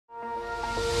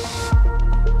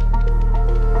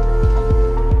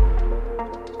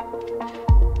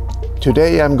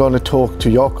Today I'm going to talk to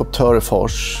Jakob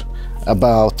Törefors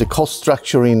about the cost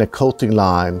structure in a coating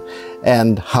line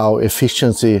and how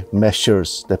efficiency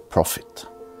measures the profit.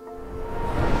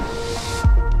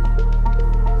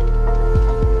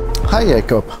 Hi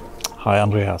Jakob. Hi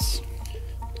Andreas.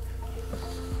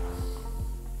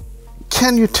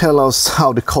 Can you tell us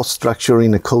how the cost structure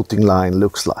in a coating line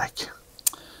looks like?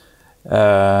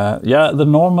 Yeah, the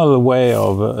normal way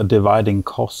of dividing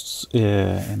costs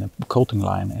in a coating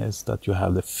line is that you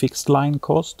have the fixed line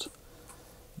cost,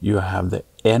 you have the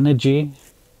energy,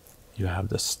 you have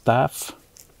the staff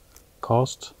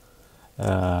cost,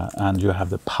 and you have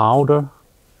the powder,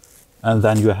 and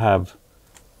then you have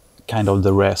kind of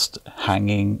the rest,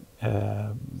 hanging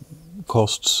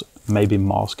costs, maybe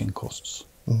masking costs.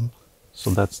 Mm-hmm. So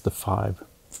that's the 5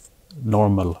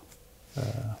 normal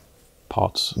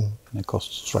parts in a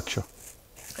cost structure.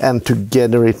 And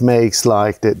together it makes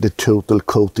like the total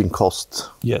coating cost.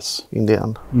 Yes. In the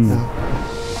end. Yeah.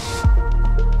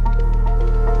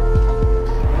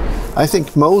 I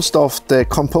think most of the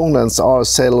components are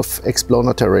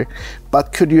self-explanatory,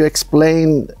 but could you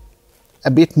explain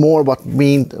a bit more what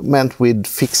meant with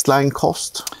fixed line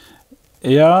cost?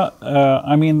 Yeah,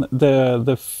 I mean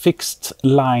the fixed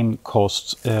line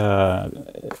cost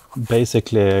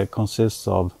basically consists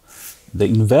of the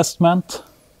investment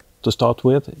to start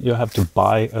with. You have to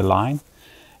buy a line,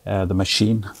 the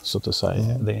machine, so to say,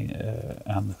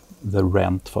 and the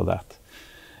rent for that.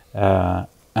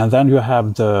 And then you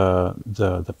have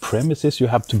the premises. You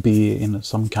have to be in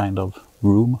some kind of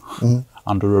room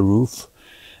under a roof.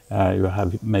 You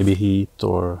have maybe heat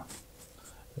or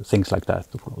things like that,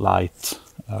 light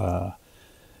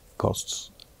costs.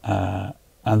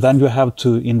 And then you have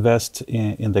to invest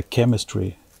in the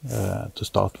chemistry to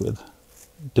start with,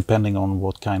 depending on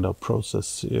what kind of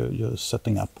process you're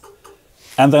setting up.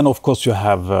 And then of course you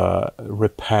have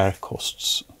repair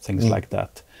costs, things like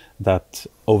that, that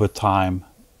over time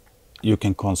you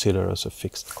can consider as a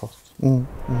fixed cost.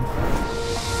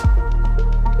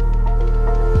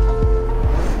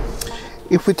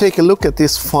 If we take a look at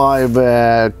these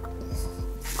 5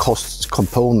 cost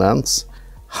components,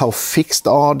 how fixed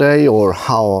are they or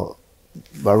how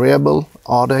variable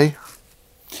are they?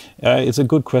 It's a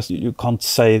good question. You can't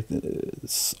say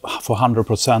for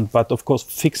 100%, but of course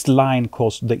fixed line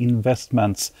cost, the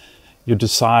investments, you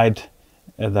decide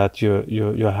that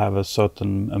you have a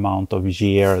certain amount of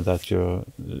year that you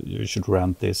should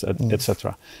rent this,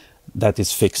 etc. That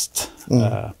is fixed.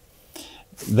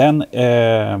 Then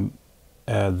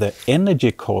the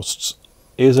energy costs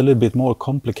is a little bit more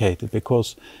complicated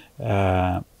because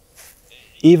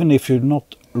even if you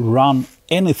not run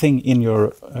anything in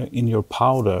your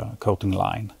powder coating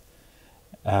line,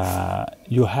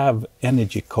 you have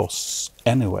energy costs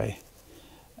anyway,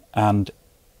 and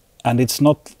it's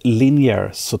not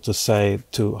linear, so to say,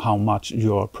 to how much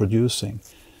you are producing.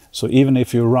 So even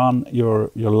if you run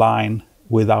your line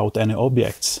without any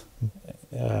objects,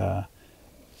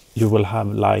 you will have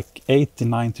like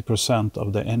 80–90%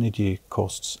 of the energy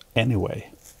costs anyway.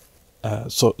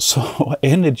 So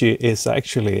energy is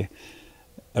actually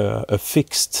a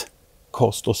fixed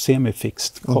cost or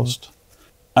semi-fixed cost.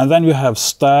 And then you have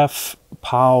staff,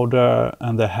 powder,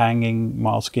 and the hanging,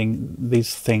 masking,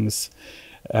 these things.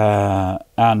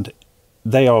 And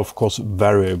they are of course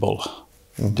variable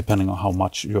depending on how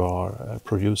much you are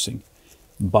producing.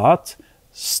 But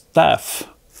staff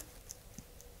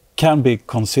can be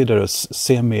considered as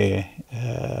semi-fixed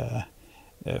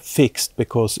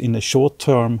because in the short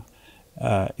term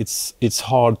it's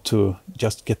hard to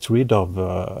just get rid of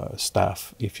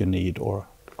staff if you need, or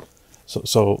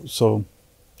so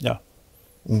yeah,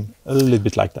 a little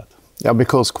bit like that. Yeah,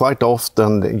 because quite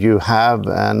often you have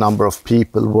a number of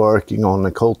people working on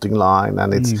a coating line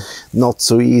and it's not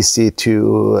so easy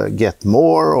to get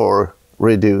more or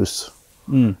reduce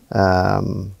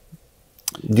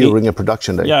during a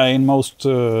production day. Yeah, in most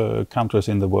countries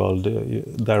in the world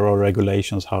there are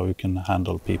regulations how you can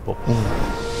handle people.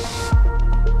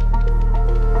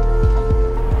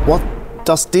 What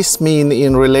does this mean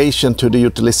in relation to the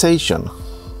utilization?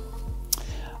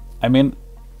 I mean,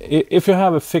 if you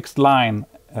have a fixed line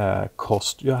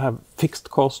cost, you have fixed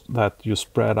cost that you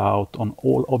spread out on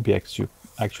all objects you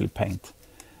actually paint.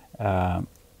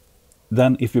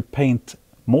 Then if you paint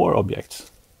more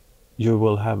objects, you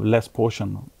will have less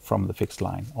portion from the fixed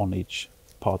line on each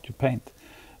part you paint.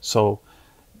 So,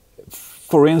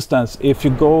 for instance, if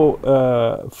you go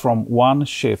from 1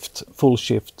 shift, full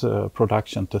shift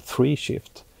production to 3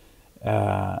 shift,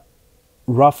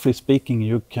 roughly speaking,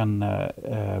 you can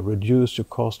reduce your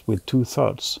cost with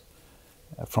 2/3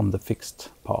 from the fixed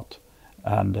part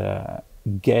and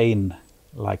gain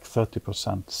like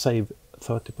 30%, save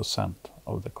 30%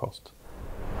 of the cost.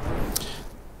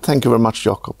 Thank you very much,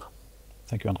 Jakob.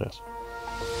 Thank you, Andreas.